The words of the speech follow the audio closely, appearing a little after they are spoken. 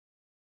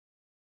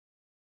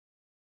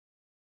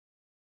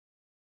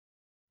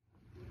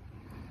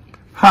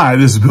Hi,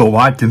 this is Bill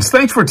Watkins.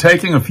 Thanks for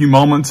taking a few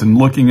moments and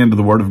looking into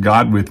the Word of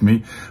God with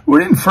me.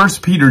 We're in 1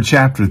 Peter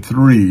chapter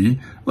 3.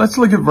 Let's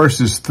look at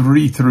verses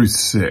 3 through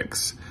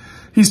 6.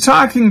 He's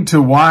talking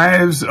to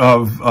wives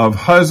of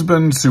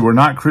husbands who are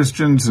not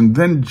Christians, and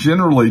then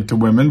generally to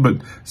women, but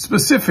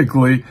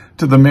specifically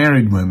to the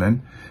married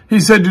women. He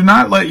said, "Do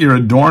not let your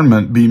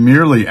adornment be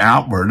merely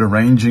outward,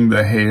 arranging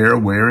the hair,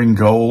 wearing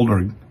gold,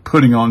 or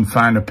putting on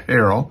fine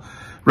apparel.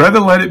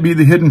 Rather, let it be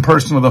the hidden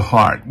person of the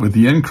heart, with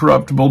the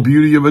incorruptible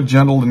beauty of a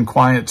gentle and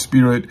quiet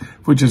spirit,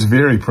 which is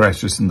very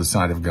precious in the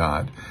sight of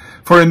God.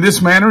 For in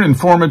this manner, in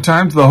former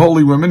times, the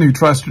holy women who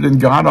trusted in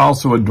God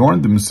also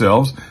adorned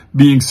themselves,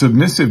 being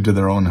submissive to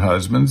their own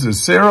husbands,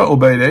 as Sarah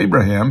obeyed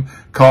Abraham,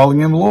 calling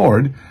him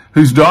Lord,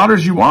 whose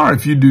daughters you are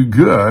if you do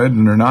good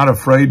and are not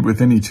afraid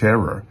with any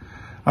terror."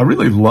 I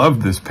really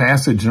love this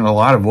passage in a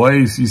lot of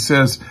ways. He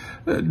says,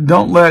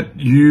 don't let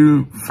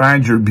you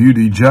find your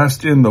beauty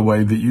just in the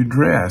way that you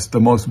dress. The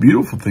most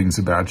beautiful things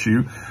about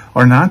you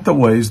are not the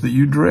ways that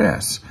you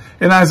dress.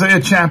 In Isaiah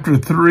chapter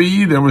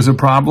 3, there was a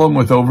problem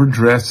with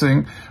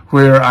overdressing,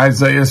 where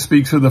Isaiah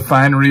speaks of the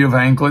finery of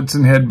anklets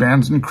and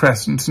headbands and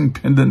crescents and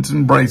pendants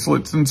and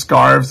bracelets and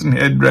scarves and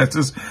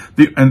headdresses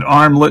and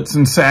armlets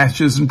and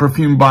sashes and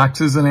perfume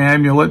boxes and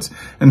amulets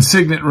and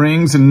signet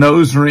rings and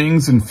nose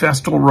rings and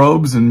festal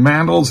robes and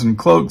mantles and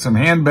cloaks and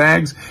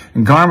handbags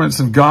and garments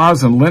of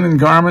gauze and linen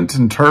garments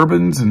and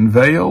turbans and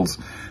veils.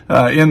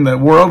 In the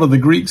world of the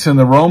Greeks and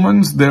the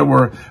Romans, there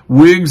were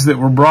wigs that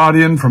were brought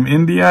in from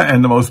India,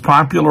 and the most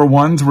popular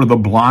ones were the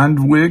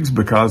blonde wigs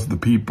because the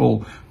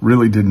people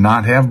really did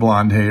not have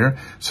blonde hair,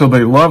 so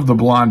they loved the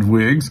blonde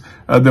wigs.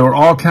 There were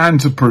all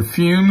kinds of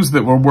perfumes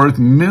that were worth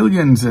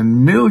millions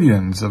and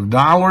millions of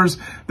dollars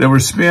that were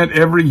spent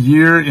every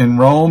year in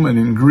Rome and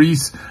in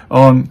Greece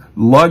on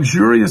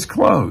luxurious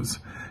clothes.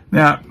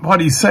 Now, what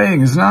he's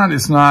saying is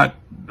it's not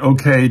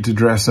okay to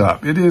dress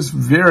up. It is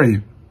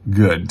very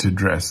good to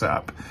dress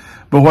up.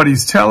 But what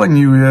he's telling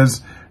you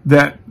is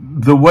that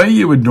the way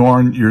you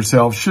adorn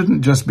yourself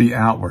shouldn't just be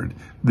outward.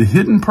 The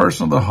hidden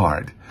person of the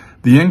heart,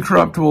 the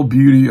incorruptible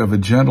beauty of a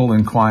gentle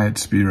and quiet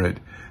spirit,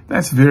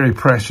 that's very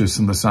precious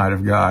in the sight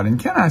of God. And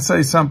can I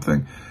say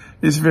something?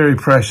 It's very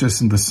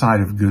precious in the sight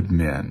of good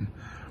men.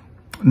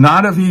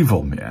 Not of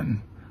evil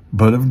men,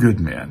 but of good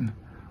men.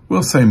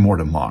 We'll say more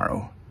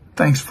tomorrow.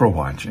 Thanks for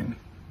watching.